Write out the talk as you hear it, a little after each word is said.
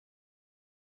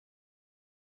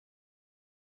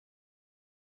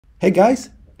Hey guys,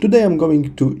 today I'm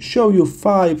going to show you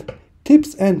 5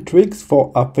 tips and tricks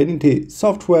for Affinity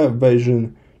software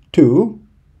version 2.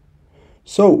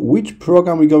 So which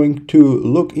program we're going to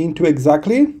look into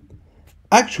exactly?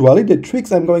 Actually, the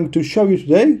tricks I'm going to show you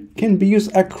today can be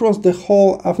used across the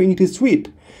whole Affinity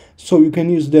Suite. So you can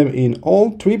use them in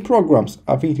all 3 programs: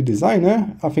 Affinity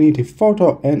Designer, Affinity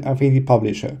Photo and Affinity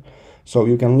Publisher. So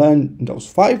you can learn those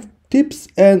 5 tips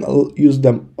and use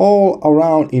them all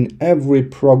around in every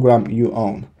program you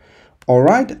own.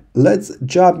 Alright, let's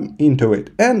jump into it.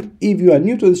 And if you are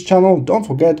new to this channel, don't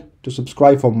forget to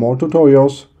subscribe for more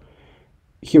tutorials.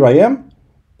 Here I am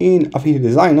in Affinity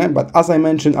Designer, but as I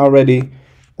mentioned already,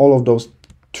 all of those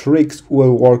tricks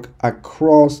will work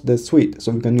across the suite.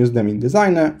 So we can use them in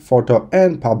Designer, Photo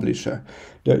and Publisher.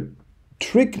 The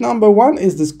trick number 1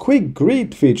 is this quick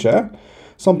grid feature.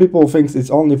 Some people think it's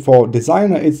only for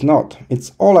Designer. It's not.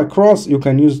 It's all across. You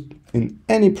can use in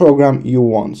any program you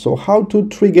want. So how to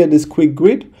trigger this quick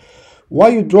grid? While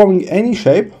you're drawing any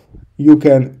shape, you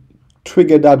can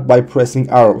trigger that by pressing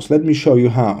arrows. Let me show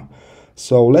you how.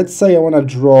 So let's say I want to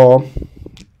draw,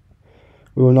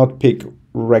 we will not pick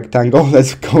rectangle,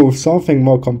 let's go with something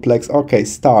more complex. Okay,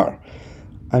 star.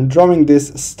 I'm drawing this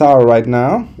star right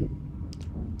now.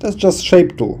 That's just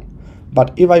shape tool.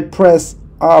 But if I press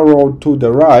arrow to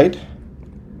the right,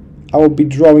 I will be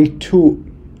drawing 2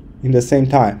 in the same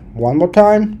time. One more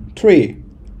time, 3,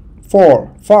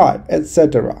 4, 5,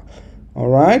 etc.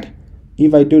 Alright,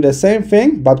 if I do the same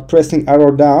thing but pressing arrow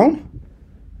down,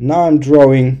 now I'm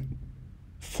drawing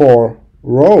 4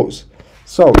 rows.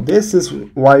 So this is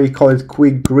why we call it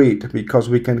quick grid, because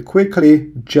we can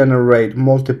quickly generate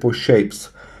multiple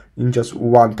shapes in just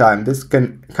one time. This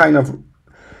can kind of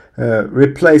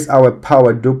replace our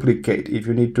power duplicate. If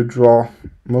you need to draw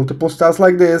multiple stars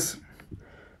like this,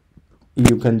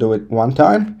 you can do it one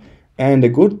time. And the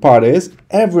good part is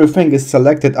everything is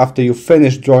selected after you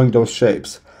finish drawing those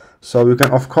shapes. So you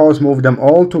can of course move them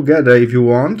all together if you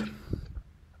want,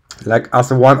 like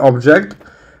as one object,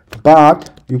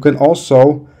 but you can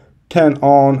also turn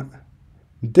on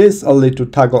this little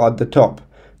toggle at the top,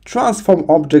 transform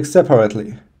objects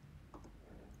separately.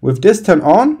 With this turn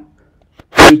on,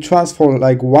 you transform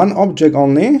like one object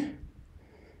only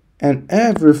and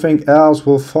everything else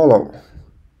will follow.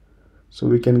 So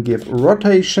we can give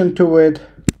rotation to it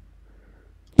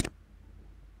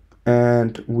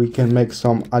and we can make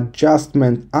some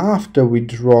adjustment after we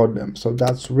draw them. So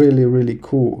that's really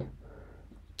cool.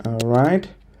 Alright,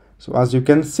 so as you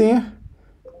can see,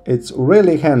 it's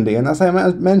really handy, and as I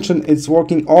mentioned, it's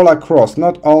working all across,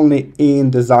 not only in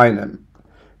Designer.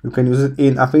 You can use it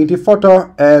in Affinity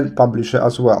Photo and Publisher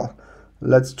as well.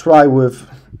 Let's try with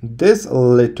this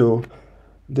little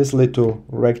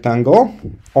rectangle.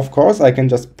 Of course, I can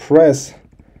just press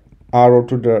arrow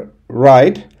to the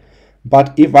right,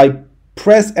 but if I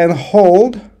press and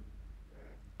hold,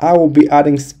 I will be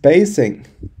adding spacing.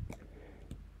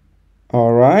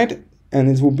 Alright, and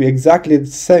it will be exactly the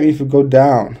same if you go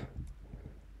down.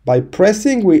 By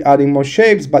pressing, we're adding more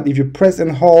shapes, but if you press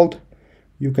and hold,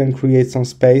 you can create some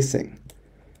spacing.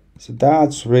 So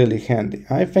that's really handy.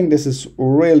 I think this is a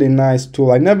really nice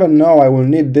tool. I never know I will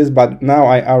need this, but now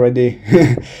I already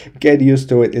get used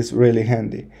to it. It's really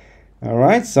handy.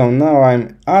 Alright, so now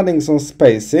I'm adding some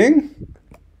spacing,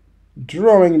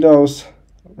 drawing those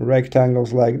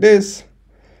rectangles like this,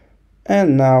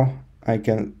 and now I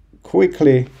can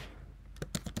quickly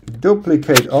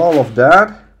duplicate all of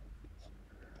that.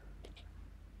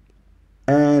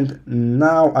 And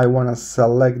now I want to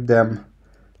select them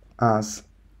as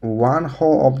one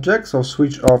whole object, so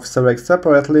switch off select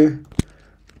separately.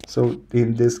 So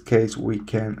in this case we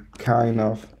can kind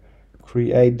of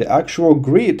create the actual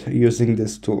grid using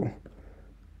this tool.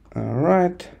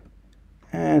 Alright,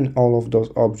 and all of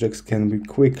those objects can be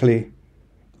quickly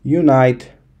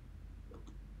unite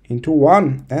into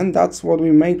one, and that's what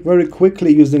we made very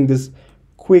quickly using this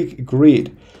quick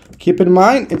grid. Keep in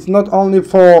mind, it's not only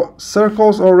for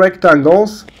circles or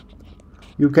rectangles.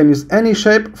 You can use any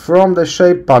shape from the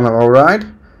shape panel. Alright,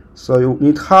 so you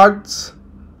need hearts,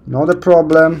 not a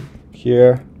problem.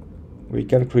 Here we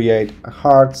can create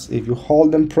hearts. If you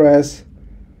hold and press,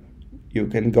 you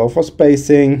can go for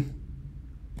spacing.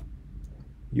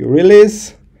 You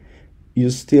release,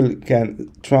 you still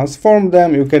can transform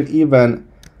them. You can even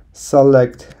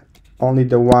select only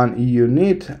the one you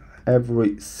need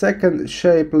every second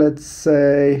shape, let's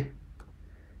say,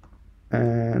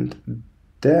 and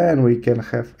then we can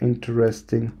have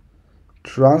interesting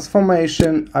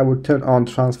transformation. I would turn on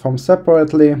transform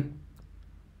separately,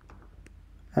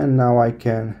 and now I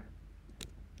can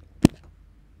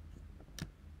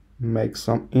make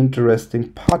some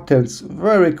interesting patterns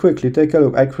very quickly. Take a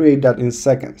look, I create that in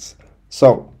seconds.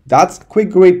 So that's Quick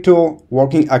Grid tool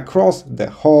working across the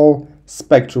whole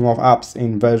spectrum of apps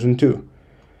in version 2.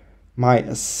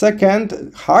 My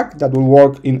second hack that will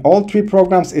work in all 3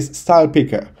 programs is Style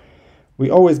Picker. We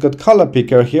always got Color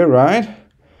Picker here, right?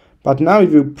 But now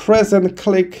if you press and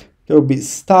click, there will be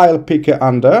Style Picker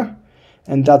under,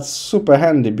 and that's super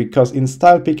handy because in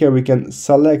Style Picker we can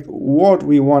select what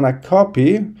we want to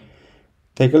copy.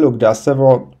 Take a look, there are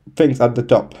several things at the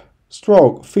top: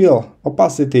 stroke, fill,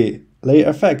 opacity, layer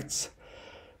effects.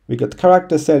 We got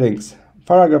character settings,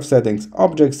 paragraph settings,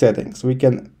 object settings. We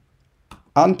can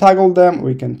untoggle them,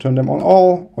 we can turn them on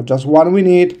all or just one we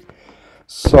need.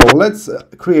 So let's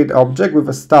create an object with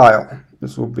a style.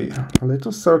 This will be a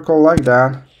little circle like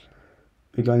that.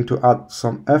 We're going to add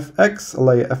some FX,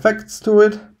 layer effects to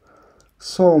it.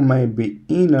 So maybe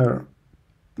inner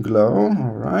glow,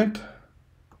 all right.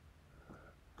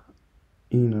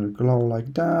 Inner glow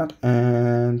like that,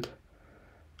 and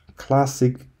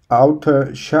classic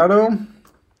outer shadow.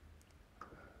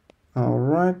 All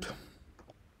right.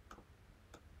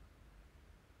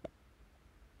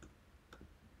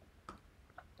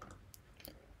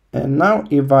 And now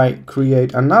if I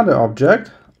create another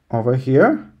object over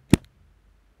here,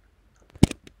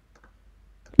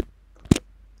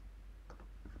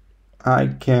 I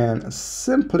can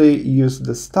simply use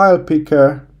the style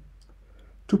picker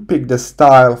to pick the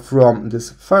style from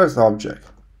this first object.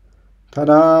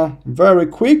 Ta-da! Very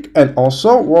quick, and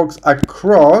also works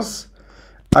across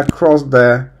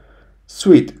the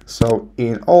suite, so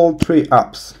in all 3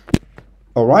 apps.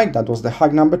 Alright, that was the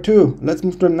hack number 2. Let's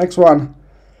move to the next one.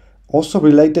 Also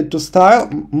related to style,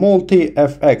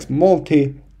 multi-FX,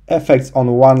 multi-effects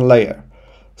on one layer.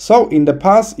 So in the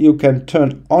past you can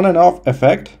turn on and off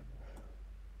effect,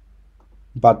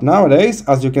 but nowadays,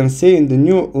 as you can see in the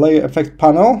new layer effect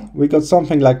panel, we got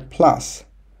something like plus.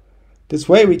 This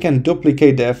way we can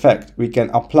duplicate the effect. We can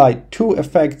apply 2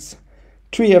 effects,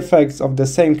 3 effects of the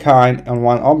same kind on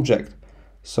one object.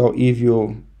 So if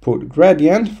you put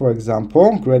gradient, for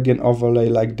example, gradient overlay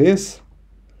like this,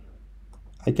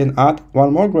 I can add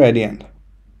one more gradient.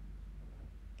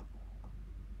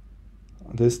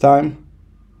 This time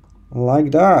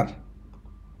like that.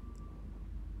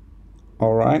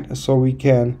 Alright, so we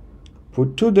can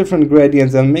put 2 different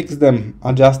gradients and mix them,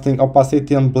 adjusting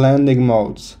opacity and blending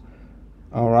modes.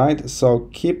 Alright, so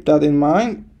keep that in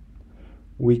mind.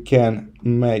 We can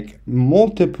make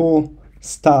multiple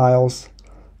styles,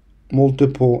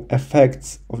 multiple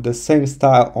effects of the same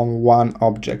style on one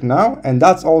object now, and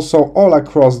that's also all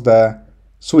across the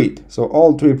suite. So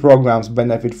all 3 programs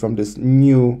benefit from this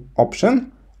new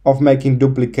option of making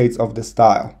duplicates of the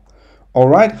style.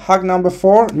 Alright, hack number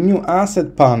 4, new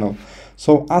asset panel.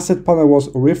 So asset panel was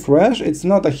refreshed. It's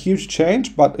not a huge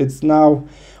change, but it's now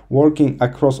working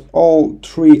across all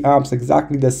 3 apps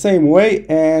exactly the same way,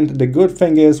 and the good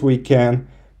thing is we can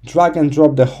drag and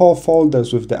drop the whole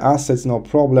folders with the assets, no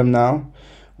problem now.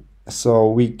 So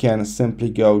we can simply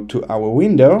go to our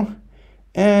window,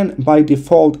 and by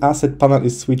default asset panel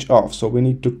is switched off, so we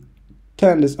need to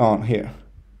turn this on here.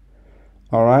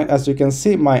 Alright, as you can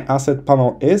see, my asset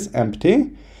panel is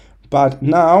empty, but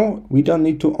now we don't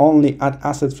need to only add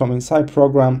assets from inside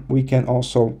program, we can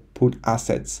also put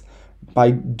assets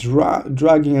by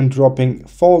dragging and dropping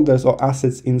folders or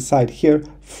assets inside here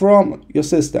from your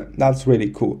system. That's really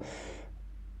cool.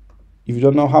 If you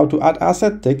don't know how to add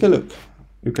asset, take a look.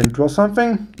 You can draw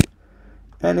something,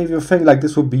 and if you think like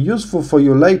this will be useful for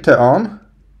you later on,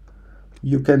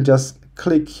 you can just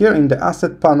click here in the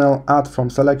asset panel, add from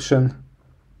selection,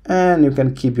 and you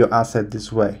can keep your asset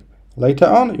this way. Later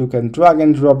on you can drag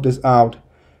and drop this out,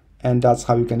 and that's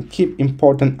how you can keep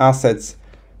important assets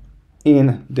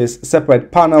in this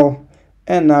separate panel.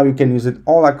 And now you can use it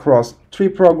all across 3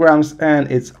 programs, and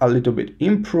it's a little bit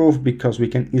improved because we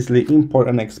can easily import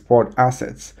and export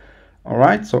assets.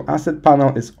 Alright, so asset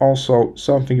panel is also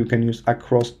something you can use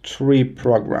across 3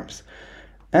 programs.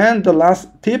 And the last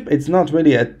tip, it's not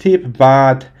really a tip,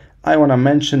 but I want to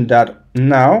mention that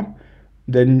now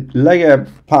the layer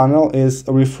panel is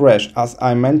refreshed, as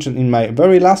I mentioned in my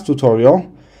very last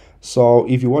tutorial. So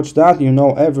if you watch that, you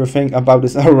know everything about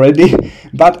this already,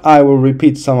 but I will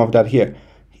repeat some of that here.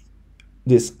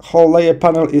 This whole layer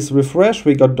panel is refreshed.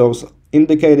 We got those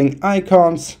indicating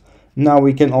icons. Now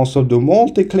we can also do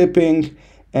multi-clipping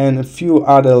and a few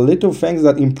other little things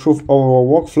that improve overall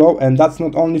workflow. And that's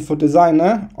not only for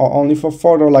designer or only for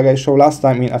photo like I showed last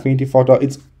time in Affinity Photo.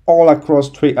 It's all across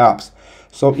 3 apps.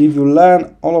 So if you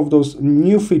learn all of those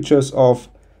new features of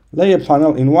layer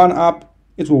panel in one app,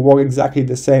 it will work exactly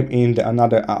the same in the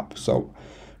another app. So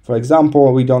For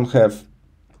example, we don't have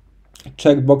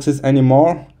checkboxes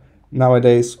anymore.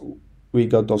 Nowadays we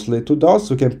got those little dots.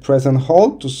 We can press and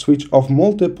hold to switch off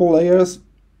multiple layers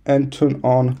and turn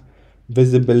on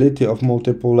visibility of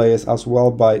multiple layers as well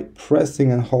by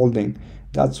pressing and holding.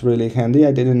 That's really handy.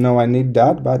 I didn't know I need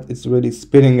that, but it's really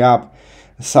speeding up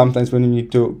sometimes when you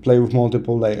need to play with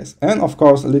multiple layers. And of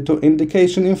course, a little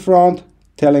indication in front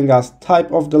telling us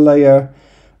type of the layer.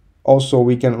 Also,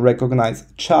 we can recognize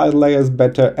child layers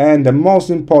better. And the most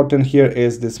important here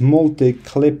is this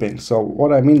multi-clipping. So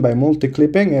what I mean by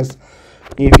multi-clipping is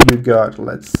if you got,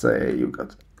 let's say you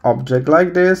got object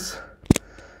like this,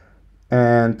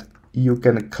 and you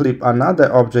can clip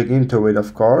another object into it,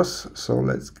 of course. So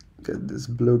let's get this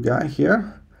blue guy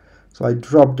here. So I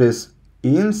drop this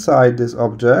inside this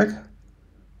object.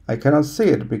 I cannot see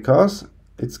it because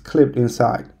it's clipped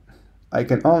inside. I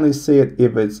can only see it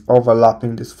if it's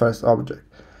overlapping this first object.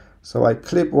 So I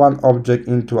clip one object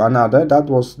into another.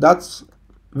 That's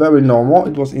very normal.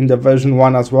 It was in the version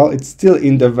 1 as well. It's still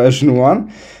in the version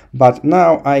 1, but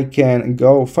now I can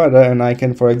go further and I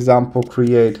can, for example,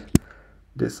 create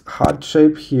this heart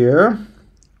shape here.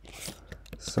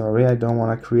 Sorry, I don't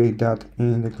want to create that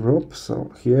in the group.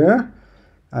 So here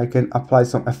I can apply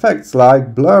some effects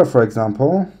like blur, for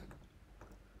example.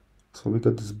 So we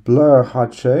got this blur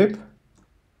heart shape.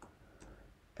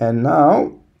 And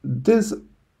now this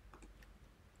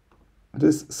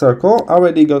circle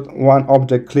already got one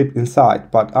object clipped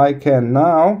inside, but I can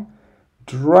now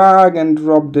drag and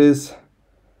drop this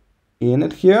in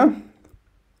it here.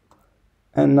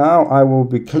 And now I will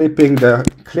be clipping the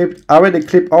already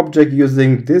clipped object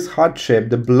using this heart shape,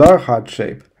 the blur heart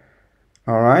shape.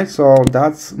 Alright, so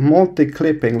that's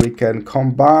multi-clipping. We can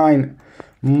combine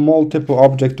multiple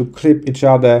objects to clip each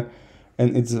other,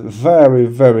 and it's very,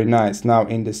 very nice now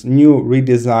in this new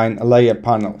redesigned layer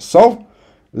panel. So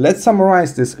let's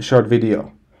summarize this short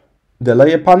video. The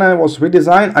layer panel was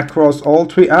redesigned across all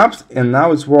 3 apps, and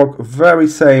now it's work very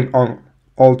same on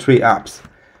all 3 apps.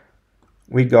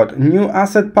 We got new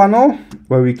asset panel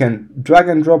where we can drag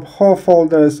and drop whole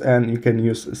folders, and you can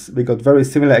use, we got very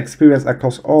similar experience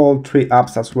across all 3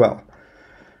 apps as well.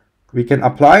 We can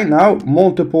apply now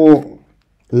multiple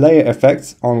layer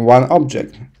effects on one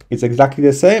object. It's exactly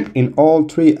the same in all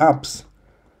 3 apps.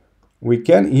 We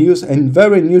can use a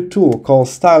very new tool called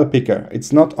Style Picker.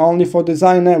 It's not only for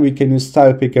designer, we can use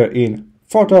Style Picker in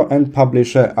Photo and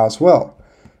Publisher as well.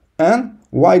 And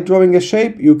while drawing a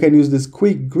shape, you can use this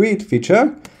quick grid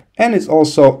feature, and it's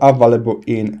also available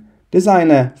in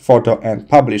Designer, Photo and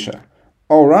Publisher.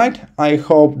 Alright, I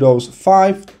hope those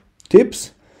 5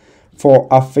 tips for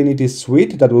Affinity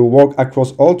Suite that will work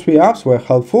across all 3 apps were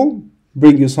helpful,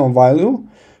 bring you some value.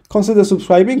 Consider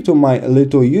subscribing to my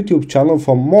little YouTube channel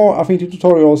for more Affinity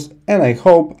tutorials, and I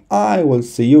hope I will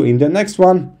see you in the next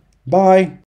one.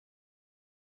 Bye!